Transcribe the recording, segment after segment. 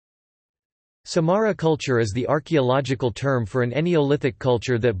Samara culture is the archaeological term for an Neolithic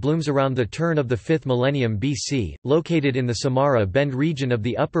culture that blooms around the turn of the 5th millennium BC, located in the Samara Bend region of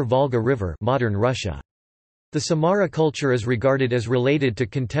the upper Volga River, modern Russia. The Samara culture is regarded as related to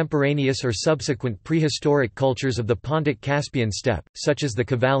contemporaneous or subsequent prehistoric cultures of the Pontic-Caspian steppe, such as the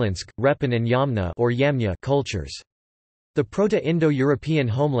Khvalynsk, Repin and Yamna or Yamna cultures. The Proto-Indo-European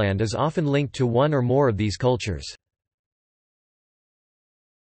homeland is often linked to one or more of these cultures.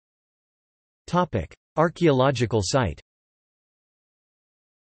 Archaeological site.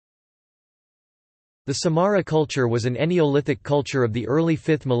 The Samara culture was an Neolithic culture of the early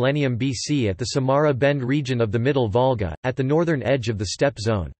 5th millennium BC at the Samara Bend region of the Middle Volga, at the northern edge of the steppe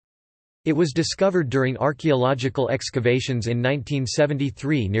zone. It was discovered during archaeological excavations in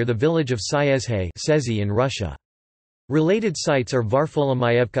 1973 near the village of Syezhe in Russia. Related sites are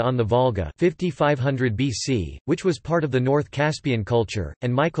Varfolomayevka on the Volga 5500 BC, which was part of the North Caspian culture,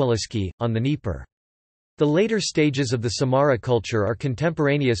 and Mykolaiski, on the Dnieper. The later stages of the Samara culture are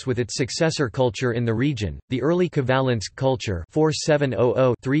contemporaneous with its successor culture in the region, the early Khvalynsk culture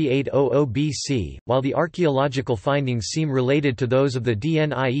 4700–3800 BC, while the archaeological findings seem related to those of the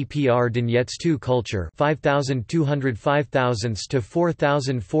Dniepr Donetsk culture 5200–5000 to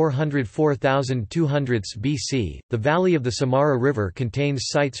 4400–4200 BC. The valley of the Samara River contains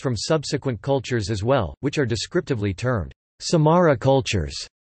sites from subsequent cultures as well, which are descriptively termed Samara cultures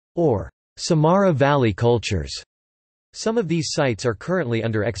or Samara Valley cultures. Some of these sites are currently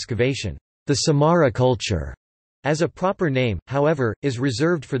under excavation. The Samara culture, as a proper name, however, is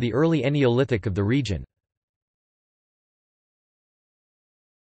reserved for the early Neolithic of the region.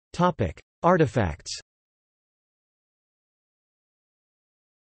 Topic: Artifacts.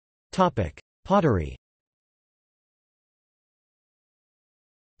 Topic: Pottery.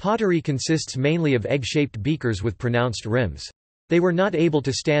 Pottery consists mainly of egg-shaped beakers with pronounced rims. They were not able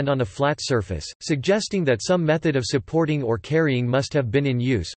to stand on a flat surface, suggesting that some method of supporting or carrying must have been in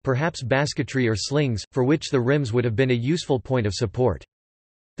use, perhaps basketry or slings, for which the rims would have been a useful point of support.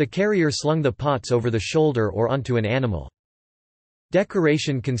 The carrier slung the pots over the shoulder or onto an animal.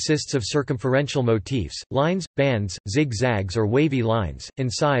 Decoration consists of circumferential motifs, lines, bands, zigzags or wavy lines,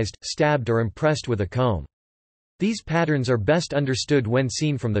 incised, stabbed or impressed with a comb. These patterns are best understood when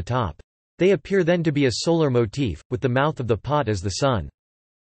seen from the top. They appear then to be a solar motif, with the mouth of the pot as the sun.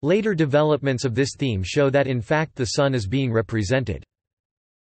 Later developments of this theme show that in fact the sun is being represented.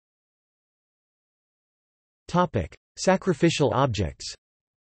 Sacrificial objects.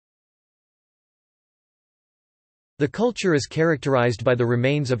 The culture is characterized by the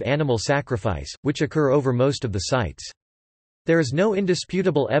remains of animal sacrifice, which occur over most of the sites. There is no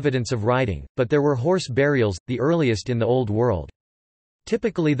indisputable evidence of riding, but there were horse burials, the earliest in the Old World.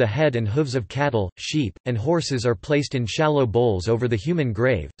 Typically the head and hooves of cattle, sheep, and horses are placed in shallow bowls over the human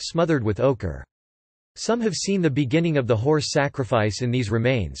grave, smothered with ochre. Some have seen the beginning of the horse sacrifice in these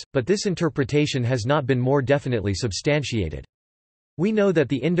remains, but this interpretation has not been more definitely substantiated. We know that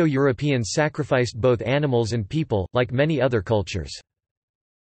the Indo-Europeans sacrificed both animals and people, like many other cultures.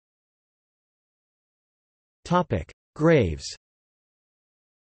 Graves.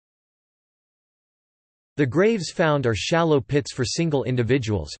 The graves found are shallow pits for single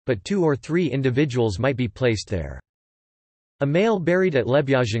individuals, but 2 or 3 individuals might be placed there. A male buried at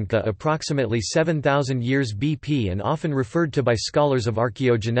Lebyazhinka approximately 7,000 years BP and often referred to by scholars of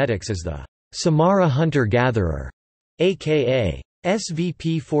archaeogenetics as the Samara hunter-gatherer, aka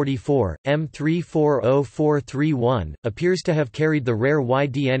SVP 44, M340431, appears to have carried the rare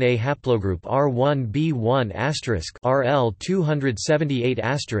Y-DNA haplogroup R1b1*,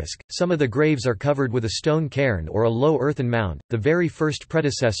 RL278*. Some of the graves are covered with a stone cairn or a low earthen mound, the very first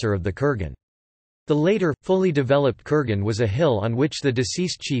predecessor of the kurgan. The later, fully developed kurgan was a hill on which the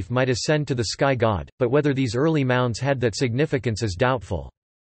deceased chief might ascend to the sky god, but whether these early mounds had that significance is doubtful.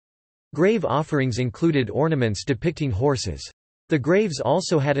 Grave offerings included ornaments depicting horses. The graves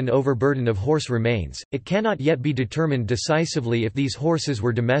also had an overburden of horse remains. It cannot yet be determined decisively if these horses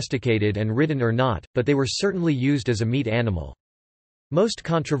were domesticated and ridden or not, but they were certainly used as a meat animal. Most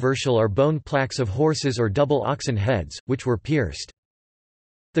controversial are bone plaques of horses or double oxen heads, which were pierced.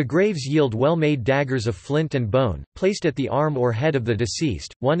 The graves yield well-made daggers of flint and bone, placed at the arm or head of the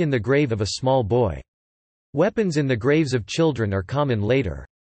deceased, one in the grave of a small boy. Weapons in the graves of children are common later.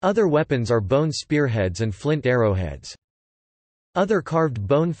 Other weapons are bone spearheads and flint arrowheads. Other carved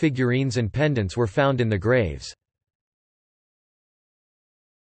bone figurines and pendants were found in the graves.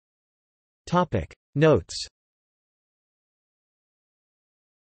 Notes.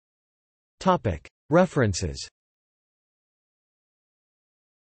 References.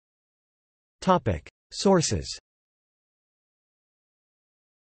 Sources.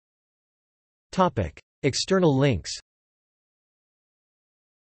 External links.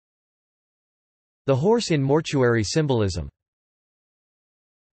 The horse in mortuary symbolism.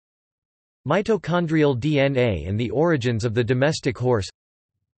 Mitochondrial DNA and the origins of the domestic horse.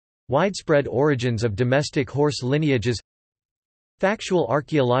 Widespread origins of domestic horse lineages. Factual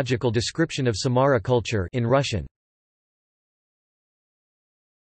archaeological description of Samara culture in Russian.